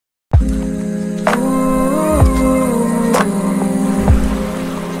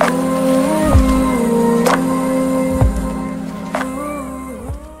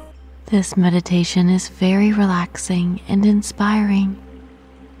This meditation is very relaxing and inspiring.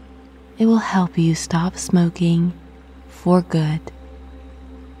 It will help you stop smoking for good.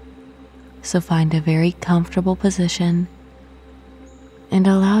 So find a very comfortable position and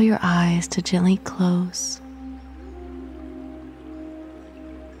allow your eyes to gently close.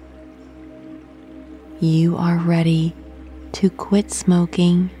 You are ready to quit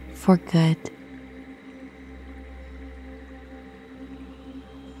smoking for good.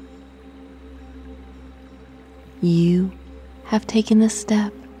 You have taken the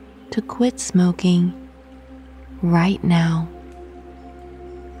step to quit smoking right now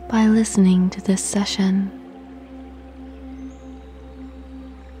by listening to this session.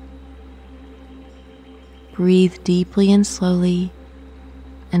 Breathe deeply and slowly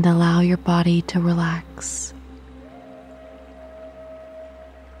and allow your body to relax.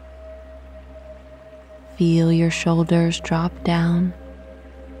 Feel your shoulders drop down,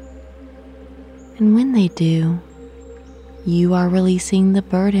 and when they do, you are releasing the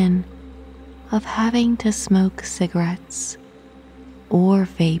burden of having to smoke cigarettes or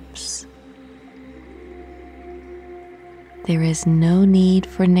vapes. There is no need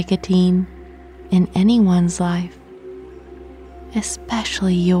for nicotine in anyone's life,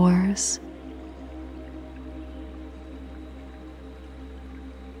 especially yours.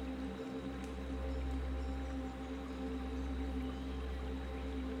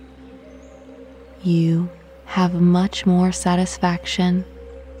 You have much more satisfaction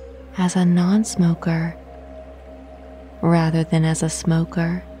as a non-smoker rather than as a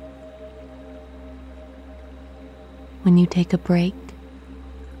smoker. When you take a break,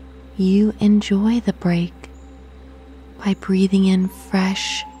 you enjoy the break by breathing in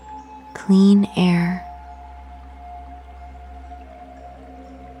fresh, clean air.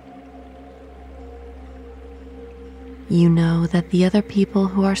 You know that the other people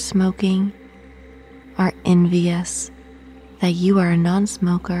who are smoking are envious that you are a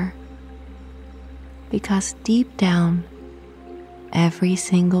non-smoker, because deep down, every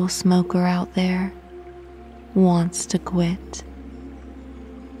single smoker out there wants to quit.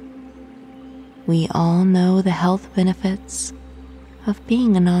 We all know the health benefits of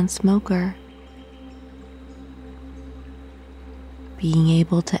being a non-smoker. Being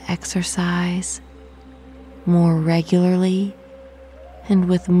able to exercise more regularly and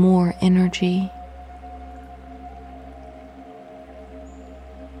with more energy.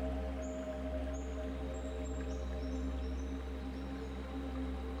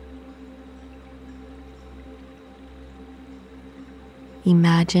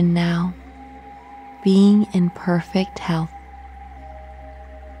 Imagine now being in perfect health.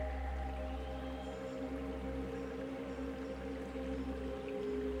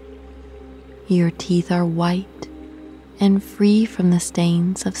 Your teeth are white and free from the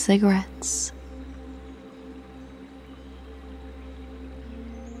stains of cigarettes.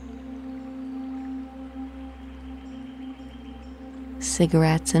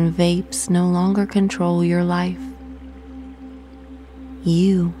 Cigarettes and vapes no longer control your life.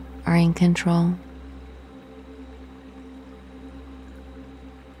 You are in control.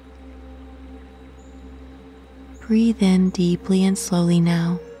 Breathe in deeply and slowly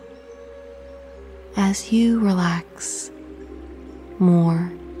now as you relax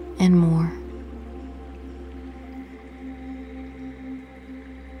more and more.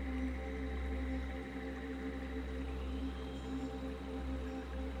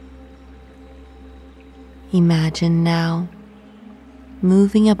 Imagine now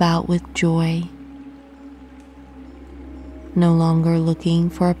moving about with joy, no longer looking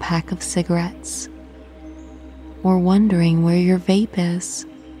for a pack of cigarettes or wondering where your vape is.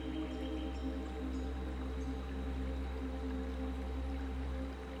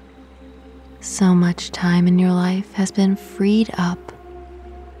 So much time in your life has been freed up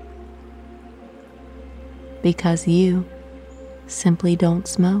because you simply don't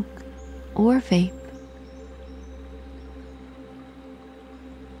smoke or vape.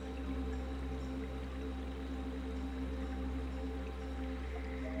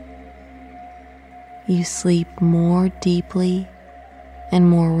 You sleep more deeply and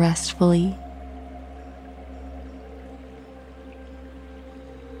more restfully.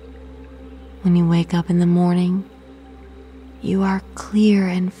 When you wake up in the morning, you are clear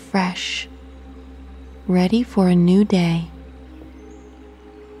and fresh, ready for a new day.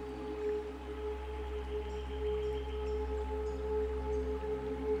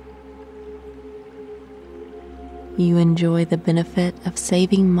 You enjoy the benefit of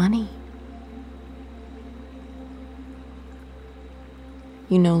saving money.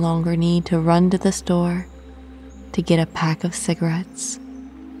 You no longer need to run to the store to get a pack of cigarettes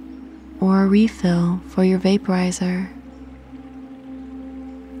or a refill for your vaporizer.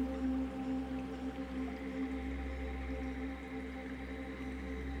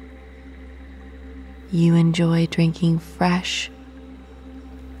 You enjoy drinking fresh,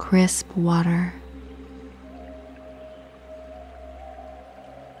 crisp water.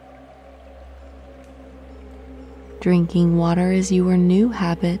 Drinking water is your new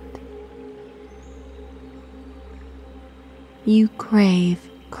habit. You crave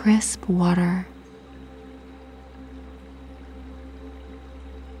crisp water.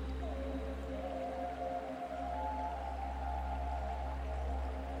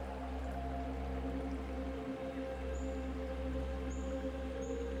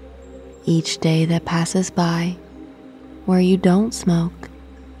 Each day that passes by where you don't smoke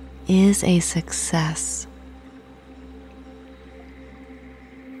is a success.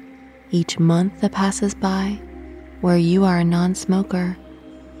 Each month that passes by where you are a non-smoker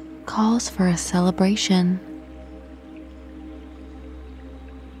calls for a celebration.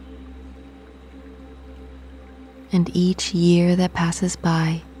 And each year that passes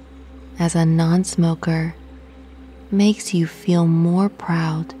by as a non-smoker makes you feel more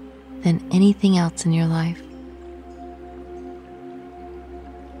proud than anything else in your life.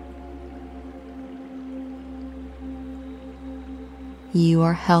 You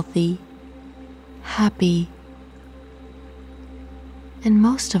are healthy, happy, and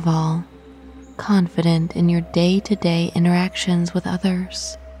most of all, confident in your day-to-day interactions with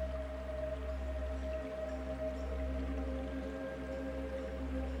others.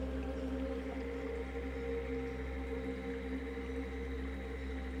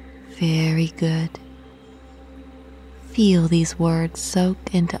 Very good. Feel these words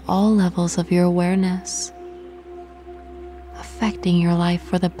soak into all levels of your awareness, affecting your life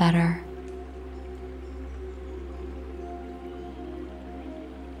for the better.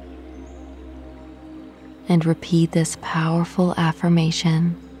 And repeat this powerful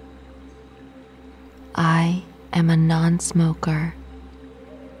affirmation. I am a non-smoker.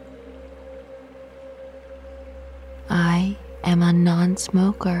 I am a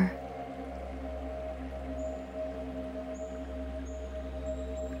non-smoker.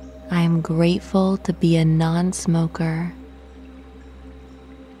 I am grateful to be a non-smoker.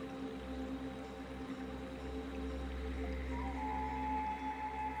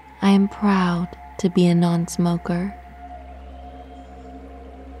 I am proud to be a non-smoker.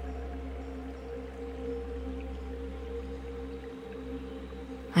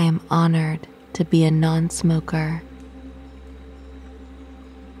 I am honored to be a non-smoker.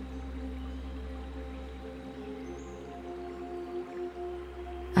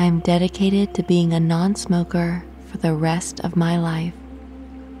 I am dedicated to being a non-smoker for the rest of my life.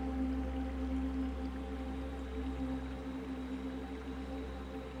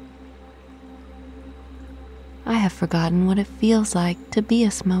 I have forgotten what it feels like to be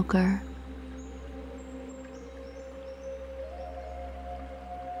a smoker.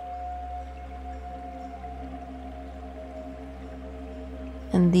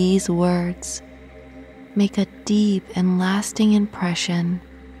 And these words make a deep and lasting impression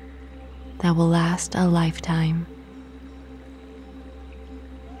that will last a lifetime.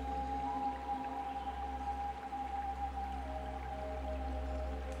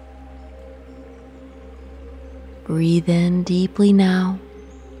 Breathe in deeply now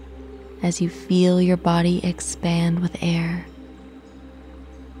as you feel your body expand with air.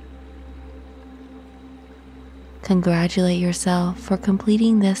 Congratulate yourself for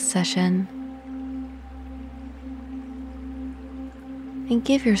completing this session and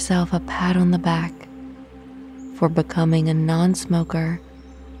give yourself a pat on the back for becoming a non-smoker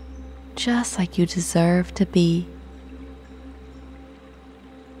just like you deserve to be.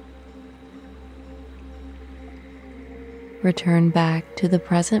 Return back to the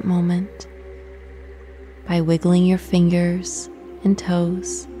present moment by wiggling your fingers and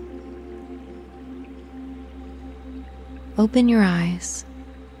toes. Open your eyes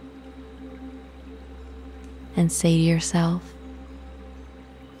and say to yourself,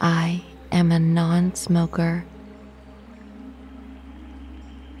 I am a non-smoker.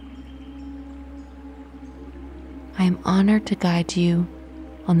 I am honored to guide you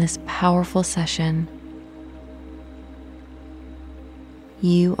on this powerful session.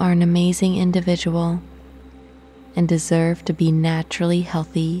 You are an amazing individual and deserve to be naturally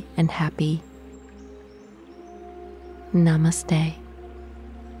healthy and happy. Namaste.